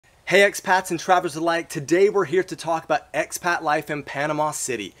Hey expats and travelers alike, today we're here to talk about expat life in Panama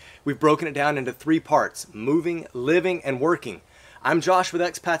City. We've broken it down into 3 parts: moving, living, and working. I'm Josh with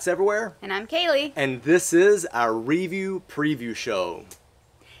Expats Everywhere. And I'm Kaylee. And this is our review preview show.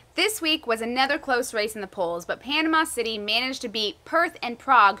 This week was another close race in the polls, but Panama City managed to beat Perth and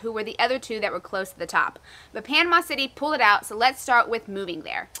Prague, who were the other 2 that were close to the top. But Panama City pulled it out, so let's start with moving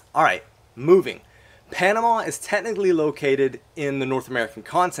there. Alright, moving. Panama is technically located in the North American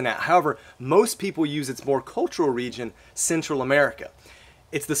continent. However, most people use its more cultural region, Central America.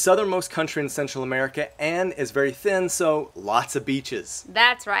 It's the southernmost country in Central America and is very thin, so lots of beaches.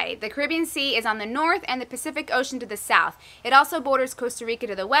 That's right. The Caribbean Sea is on the north and the Pacific Ocean to the south. It also borders Costa Rica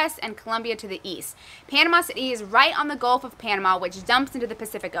to the west and Colombia to the east. Panama City is right on the Gulf of Panama, which dumps into the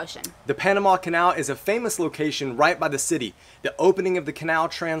Pacific Ocean. The Panama Canal is a famous location right by the city. The opening of the canal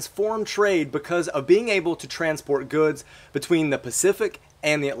transformed trade because of being able to transport goods between the Pacific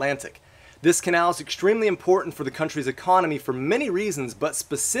and the Atlantic. This canal is extremely important for the country's economy for many reasons, but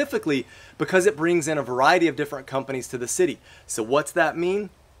specifically because it brings in a variety of different companies to the city. So what's that mean?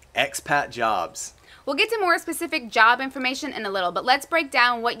 Expat jobs. We'll get to more specific job information in a little, but let's break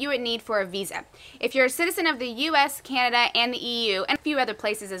down what you would need for a visa. If you're a citizen of the US, Canada, and the EU, and a few other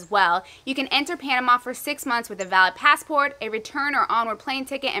places as well, you can enter Panama for 6 months with a valid passport, a return or onward plane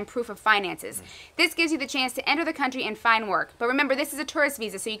ticket, and proof of finances. This gives you the chance to enter the country and find work. But remember, this is a tourist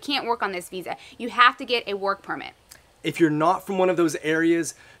visa, so you can't work on this visa. You have to get a work permit. If you're not from one of those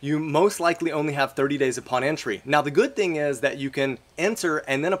areas, you most likely only have 30 days upon entry. Now, the good thing is that you can enter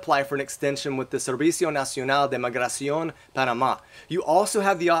and then apply for an extension with the Servicio Nacional de Migración Panamá. You also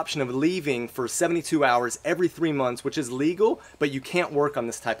have the option of leaving for 72 hours every 3 months, which is legal, but you can't work on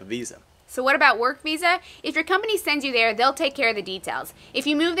this type of visa. So what about work visa? If your company sends you there, they'll take care of the details. If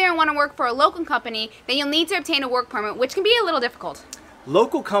you move there and want to work for a local company, then you'll need to obtain a work permit, which can be a little difficult.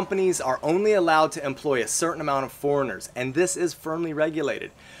 Local companies are only allowed to employ a certain amount of foreigners, and this is firmly regulated.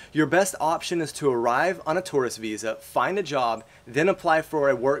 Your best option is to arrive on a tourist visa, find a job, then apply for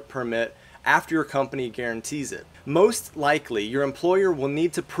a work permit after your company guarantees it. Most likely, your employer will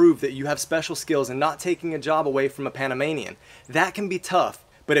need to prove that you have special skills in not taking a job away from a Panamanian. That can be tough,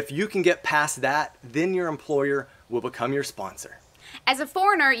 but if you can get past that, then your employer will become your sponsor. As a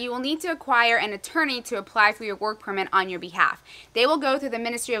foreigner, you will need to acquire an attorney to apply for your work permit on your behalf. They will go through the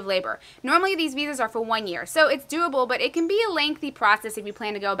Ministry of Labor. Normally these visas are for 1 year, so it's doable, but it can be a lengthy process if you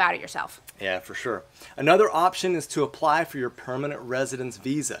plan to go about it yourself. Yeah, for sure. Another option is to apply for your permanent residence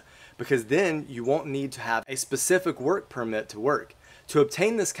visa, because then you won't need to have a specific work permit to work. To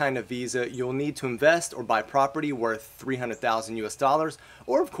obtain this kind of visa, you'll need to invest or buy property worth $300,000 US,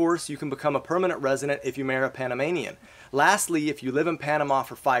 or of course, you can become a permanent resident if you marry a Panamanian. Lastly, if you live in Panama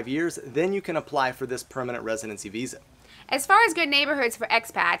for 5 years, then you can apply for this permanent residency visa. As far as good neighborhoods for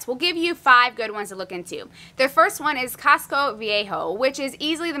expats, we'll give you 5 good ones to look into. The first one is Casco Viejo, which is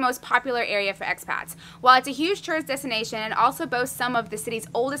easily the most popular area for expats. While it's a huge tourist destination, it also boasts some of the city's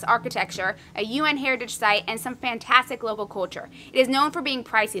oldest architecture, a UN heritage site, and some fantastic local culture. It is known for being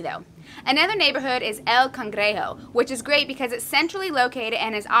pricey though. Another neighborhood is El Cangrejo, which is great because it's centrally located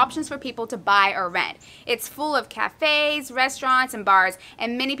and has options for people to buy or rent. It's full of cafes, restaurants, and bars,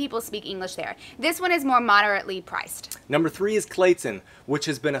 and many people speak English there. This one is more moderately priced. Number 3 is Clayton, which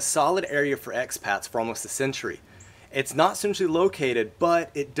has been a solid area for expats for almost a century. It's not centrally located, but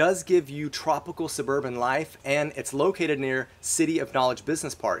it does give you tropical suburban life, and it's located near City of Knowledge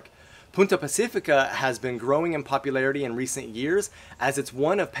Business Park. Punta Pacifica has been growing in popularity in recent years as it's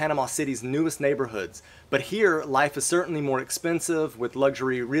one of Panama City's newest neighborhoods. But here, life is certainly more expensive with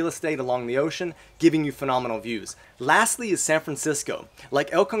luxury real estate along the ocean, giving you phenomenal views. Lastly is San Francisco.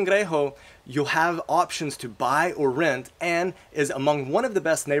 Like El Cangrejo, you'll have options to buy or rent and is among one of the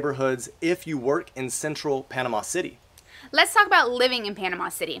best neighborhoods if you work in central Panama City. Let's talk about living in Panama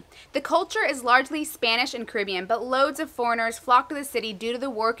City. The culture is largely Spanish and Caribbean, but loads of foreigners flock to the city due to the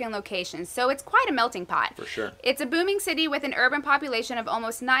work and location, so it's quite a melting pot. For sure. It's a booming city with an urban population of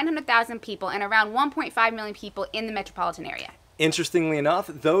almost 900,000 people and around 1.5 million people in the metropolitan area. Interestingly enough,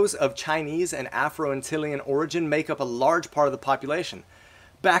 those of Chinese and Afro-Antillean origin make up a large part of the population.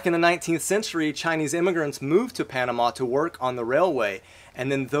 Back in the 19th century, Chinese immigrants moved to Panama to work on the railway,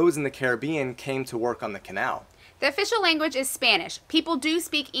 and then those in the Caribbean came to work on the canal. The official language is Spanish. People do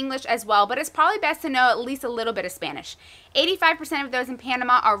speak English as well, but it's probably best to know at least a little bit of Spanish. 85% of those in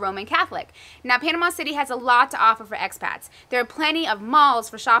Panama are Roman Catholic. Now, Panama City has a lot to offer for expats. There are plenty of malls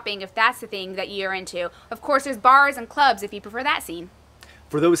for shopping if that's the thing that you're into. Of course, there's bars and clubs if you prefer that scene.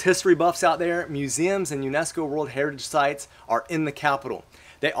 For those history buffs out there, museums and UNESCO World Heritage Sites are in the capital.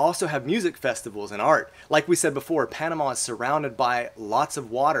 They also have music festivals and art. Like we said before, Panama is surrounded by lots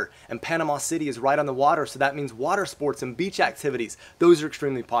of water, and Panama City is right on the water, so that means water sports and beach activities. Those are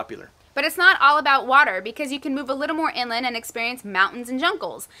extremely popular. But it's not all about water, because you can move a little more inland and experience mountains and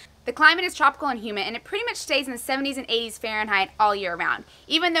jungles. The climate is tropical and humid, and it pretty much stays in the 70s and 80s Fahrenheit all year round.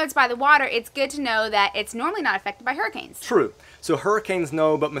 Even though it's by the water, it's good to know that it's normally not affected by hurricanes. True. So hurricanes,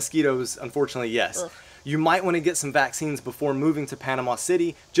 no, but mosquitoes, unfortunately, yes. Ugh. You might want to get some vaccines before moving to Panama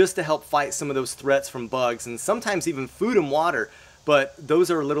City just to help fight some of those threats from bugs and sometimes even food and water, but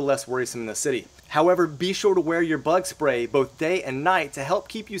those are a little less worrisome in the city. However, be sure to wear your bug spray both day and night to help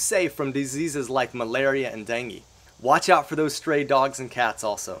keep you safe from diseases like malaria and dengue. Watch out for those stray dogs and cats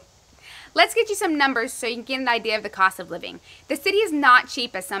also. Let's get you some numbers so you can get an idea of the cost of living. The city is not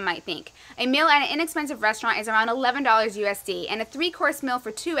cheap as some might think. A meal at an inexpensive restaurant is around $11 USD, and a 3-course meal for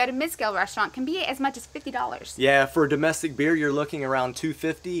 2 at a mid-scale restaurant can be as much as $50. Yeah, for a domestic beer, you're looking around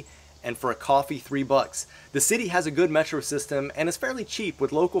 $2.50, and for a coffee, $3. The city has a good metro system and is fairly cheap,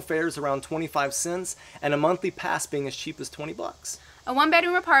 with local fares around 25 cents and a monthly pass being as cheap as $20. A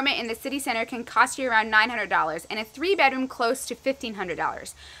 1-bedroom apartment in the city center can cost you around $900, and a 3-bedroom close to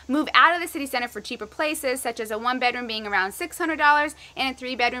 $1,500. Move out of the city center for cheaper places, such as a 1-bedroom being around $600 and a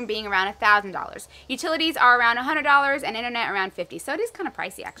 3-bedroom being around $1,000. Utilities are around $100 and internet around $50, so it is kind of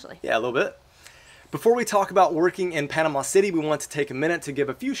pricey actually. Yeah, a little bit. Before we talk about working in Panama City, we want to take a minute to give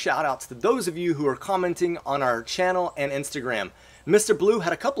a few shout outs to those of you who are commenting on our channel and Instagram. Mr. Blue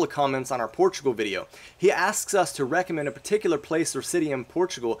had a couple of comments on our Portugal video. He asks us to recommend a particular place or city in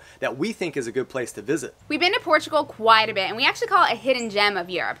Portugal that we think is a good place to visit. We've been to Portugal quite a bit, and we actually call it a hidden gem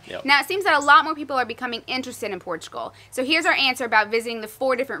of Europe. Yep. Now, it seems that a lot more people are becoming interested in Portugal. So here's our answer about visiting the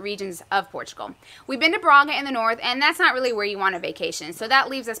 4 different regions of Portugal. We've been to Braga in the north, and that's not really where you want a vacation. So that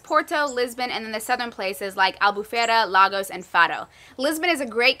leaves us Porto, Lisbon, and then the southern places like Albufeira, Lagos, and Faro. Lisbon is a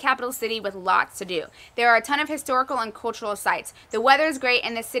great capital city with lots to do. There are a ton of historical and cultural sites. The weather is great,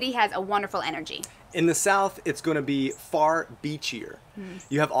 and the city has a wonderful energy. In the south, it's going to be far beachier.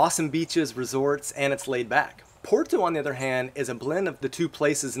 You have awesome beaches, resorts, and it's laid back. Porto, on the other hand, is a blend of the two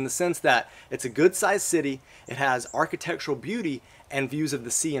places in the sense that it's a good-sized city, it has architectural beauty, and views of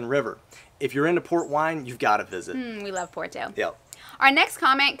the sea and river. If you're into port wine, you've got to visit. We love Porto. Yep. Our next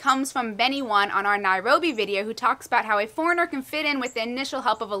comment comes from Benny1 on our Nairobi video, who talks about how a foreigner can fit in with the initial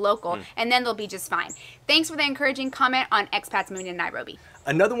help of a local and then they'll be just fine. Thanks for the encouraging comment on expats moving to Nairobi.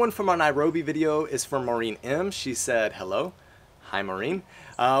 Another one from our Nairobi video is from Maureen M. She said, hello. Hi, Maureen.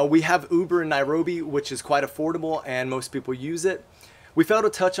 We have Uber in Nairobi, which is quite affordable and most people use it. We failed to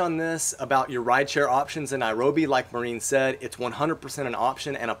touch on this about your rideshare options in Nairobi. Like Maureen said, it's 100% an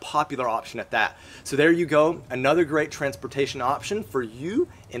option and a popular option at that. So there you go, another great transportation option for you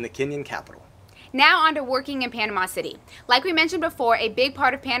in the Kenyan capital. Now on to working in Panama City. Like we mentioned before, a big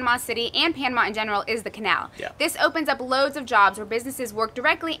part of Panama City and Panama in general is the canal. Yeah. This opens up loads of jobs where businesses work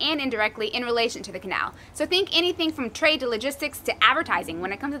directly and indirectly in relation to the canal. So think anything from trade to logistics to advertising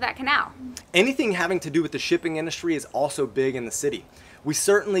when it comes to that canal. Anything having to do with the shipping industry is also big in the city. We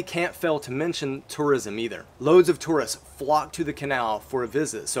certainly can't fail to mention tourism either. Loads of tourists flock to the canal for a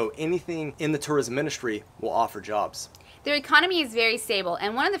visit, so anything in the tourism industry will offer jobs. Their economy is very stable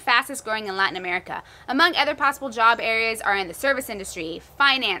and one of the fastest growing in Latin America. Among other possible job areas are in the service industry,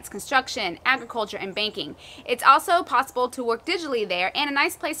 finance, construction, agriculture, and banking. It's also possible to work digitally there and a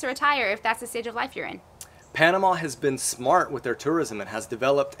nice place to retire if that's the stage of life you're in. Panama has been smart with their tourism and has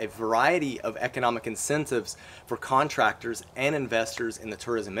developed a variety of economic incentives for contractors and investors in the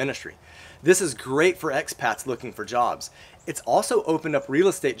tourism industry. This is great for expats looking for jobs. It's also opened up real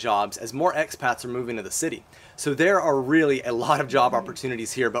estate jobs as more expats are moving to the city. So there are really a lot of job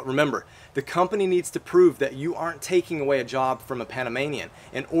opportunities here, but remember, the company needs to prove that you aren't taking away a job from a Panamanian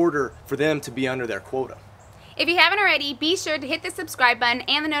in order for them to be under their quota. If you haven't already, be sure to hit the subscribe button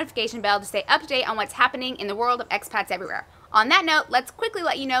and the notification bell to stay up to date on what's happening in the world of expats everywhere. On that note, let's quickly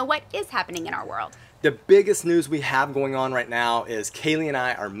let you know what is happening in our world. The biggest news we have going on right now is Kaylee and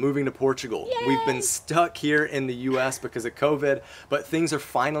I are moving to Portugal. Yay! We've been stuck here in the US because of COVID, but things are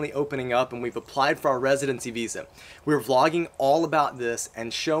finally opening up and we've applied for our residency visa. We're vlogging all about this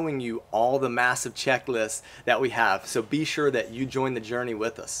and showing you all the massive checklists that we have, so be sure that you join the journey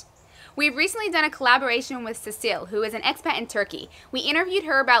with us. We've recently done a collaboration with Cecile, who is an expat in Turkey. We interviewed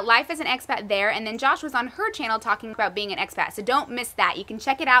her about life as an expat there, and then Josh was on her channel talking about being an expat, so don't miss that. You can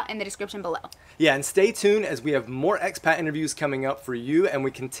check it out in the description below. Yeah, and stay tuned as we have more expat interviews coming up for you, and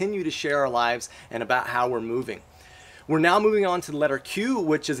we continue to share our lives and about how we're moving. We're now moving on to the letter Q,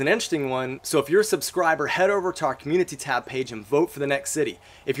 which is an interesting one. So if you're a subscriber, head over to our community tab page and vote for the next city.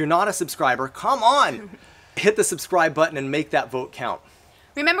 If you're not a subscriber, come on! Hit the subscribe button and make that vote count.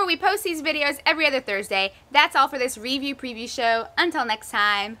 Remember, we post these videos every other Thursday. That's all for this review preview show. Until next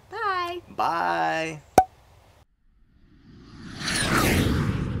time, bye. Bye.